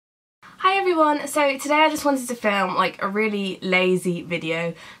everyone, so today I just wanted to film like a really lazy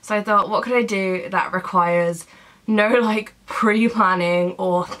video, so I thought what could I do that requires no like pre-planning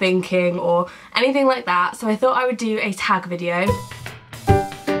or thinking or anything like that, so I thought I would do a tag video.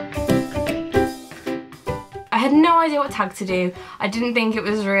 I had no idea what tag to do. I didn't think it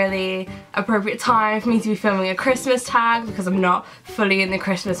was really appropriate time for me to be filming a Christmas tag because I'm not fully in the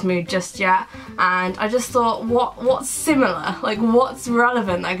Christmas mood just yet, and I just thought what's similar, like what's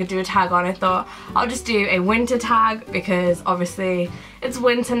relevant that I could do a tag on. I thought I'll just do a winter tag because obviously it's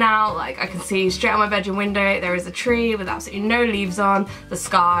winter now. Like I can see straight out my bedroom window there is a tree with absolutely no leaves on, the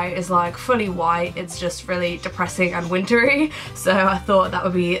sky is like fully white, it's just really depressing and wintry, so I thought that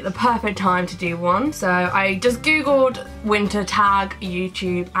would be the perfect time to do one. So I just googled winter tag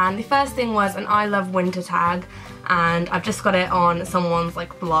YouTube, and the first thing was an I love winter tag, and I've just got it on someone's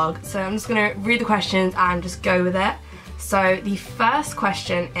like blog, so I'm just gonna read the questions and just go with it. So the first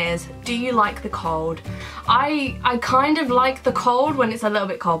question is, do you like the cold? I kind of like the cold when it's a little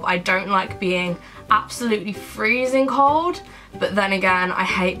bit cold, but I don't like being absolutely freezing cold, but then again I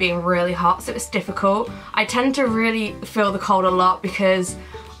hate being really hot, so it's difficult. I tend to really feel the cold a lot because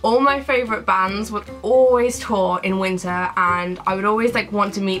all my favourite bands would always tour in winter, and I would always like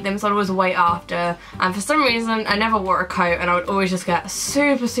want to meet them, so I'd always wait after, and for some reason I never wore a coat and I would always just get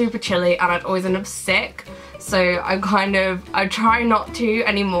super chilly and I'd always end up sick. So I try not to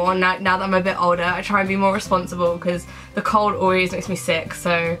anymore now that I'm a bit older. I try and be more responsible because the cold always makes me sick,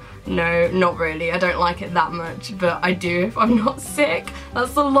 so no, not really. I don't like it that much, but I do if I'm not sick.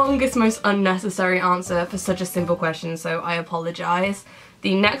 That's the longest, most unnecessary answer for such a simple question, so I apologise.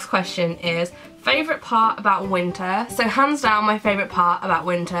 The next question is, favourite part about winter? So hands down my favourite part about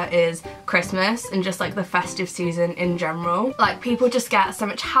winter is Christmas and just like the festive season in general. Like people just get so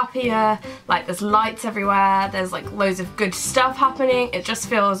much happier, like there's lights everywhere, there's like loads of good stuff happening, it just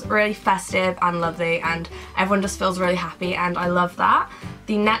feels really festive and lovely and everyone just feels really happy, and I love that.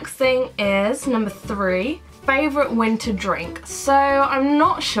 The next thing is number 3. Favourite winter drink? So I'm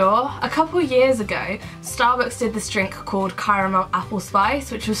not sure. A couple years ago Starbucks did this drink called caramel apple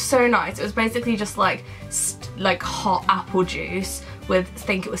spice, which was so nice. It was basically just like hot apple juice with, I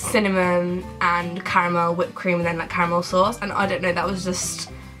think it was cinnamon and caramel whipped cream and then like caramel sauce, and I don't know, that was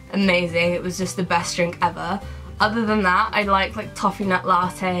just amazing. It was just the best drink ever. Other than that I like toffee nut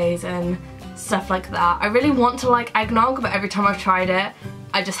lattes and stuff like that. I really want to like eggnog, but every time I've tried it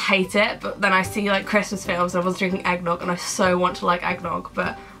I just hate it, but then I see like Christmas films and everyone's drinking eggnog and I so want to like eggnog,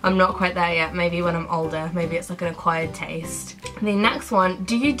 but I'm not quite there yet. Maybe when I'm older, maybe it's like an acquired taste. The next one,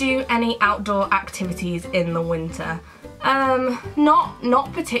 do you do any outdoor activities in the winter?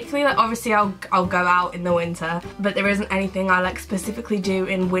 Not particularly. Like obviously I'll go out in the winter, but there isn't anything I like specifically do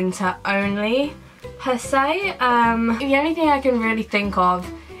in winter only per se. The only thing I can really think of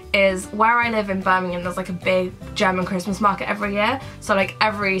is where I live in Birmingham, there's like a big German Christmas market every year, so like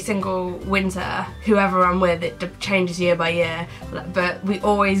every single winter whoever I'm with, it changes year by year, but we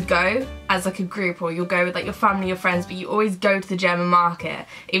always go as like a group, or you'll go with like your family, your friends, but you always go to the German market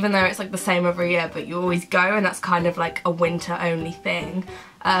even though it's like the same every year, but you always go, and that's kind of like a winter only thing.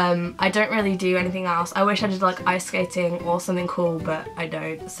 I don't really do anything else. I wish I did like ice skating or something cool, but I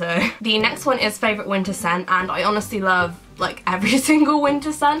don't. So the next one is favourite winter scent, and I honestly love like every single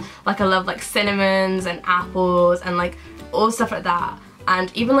winter scent. Like I love like cinnamons and apples and like all stuff like that,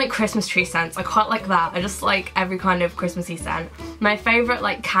 and even like Christmas tree scents, I quite like that. I just like every kind of Christmassy scent. My favourite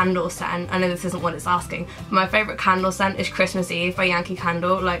like candle scent, I know this isn't what it's asking, but my favourite candle scent is Christmas Eve by Yankee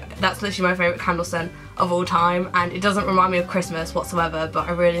Candle. Like that's literally my favourite candle scent of all time, and it doesn't remind me of Christmas whatsoever, but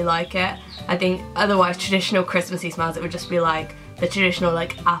I really like it. I think otherwise traditional Christmassy smells, it would just be like the traditional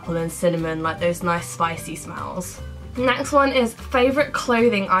like apple and cinnamon, like those nice spicy smells. Next one is favourite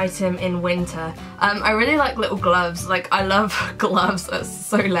clothing item in winter. I really like little gloves. Like I love gloves, that's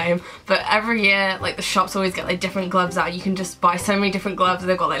so lame, but every year like the shops always get like different gloves out. You can just buy so many different gloves,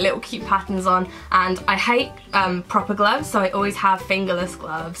 they've got like little cute patterns on, and I hate proper gloves, so I always have fingerless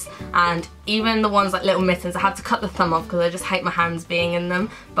gloves, and even the ones like little mittens, I have to cut the thumb off because I just hate my hands being in them,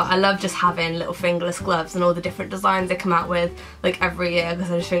 but I love just having little fingerless gloves and all the different designs they come out with like every year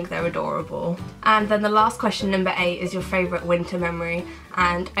because I just think they're adorable. And then the last question, number 8, is your favourite winter memory,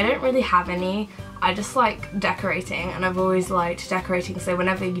 and I don't really have any. I just like decorating, and I've always liked decorating, so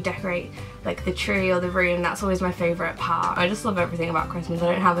whenever you decorate like the tree or the room, that's always my favourite part. I just love everything about Christmas.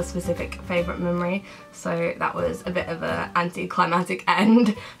 I don't have a specific favourite memory, so that was a bit of an anticlimactic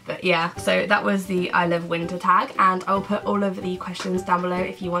end, but yeah, so that was the I love winter tag, and I'll put all of the questions down below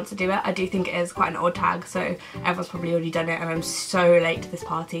if you want to do it. I do think it is quite an old tag, so everyone's probably already done it and I'm so late to this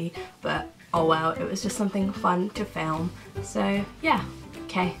party, but oh well, it was just something fun to film. So yeah,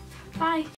 okay, bye.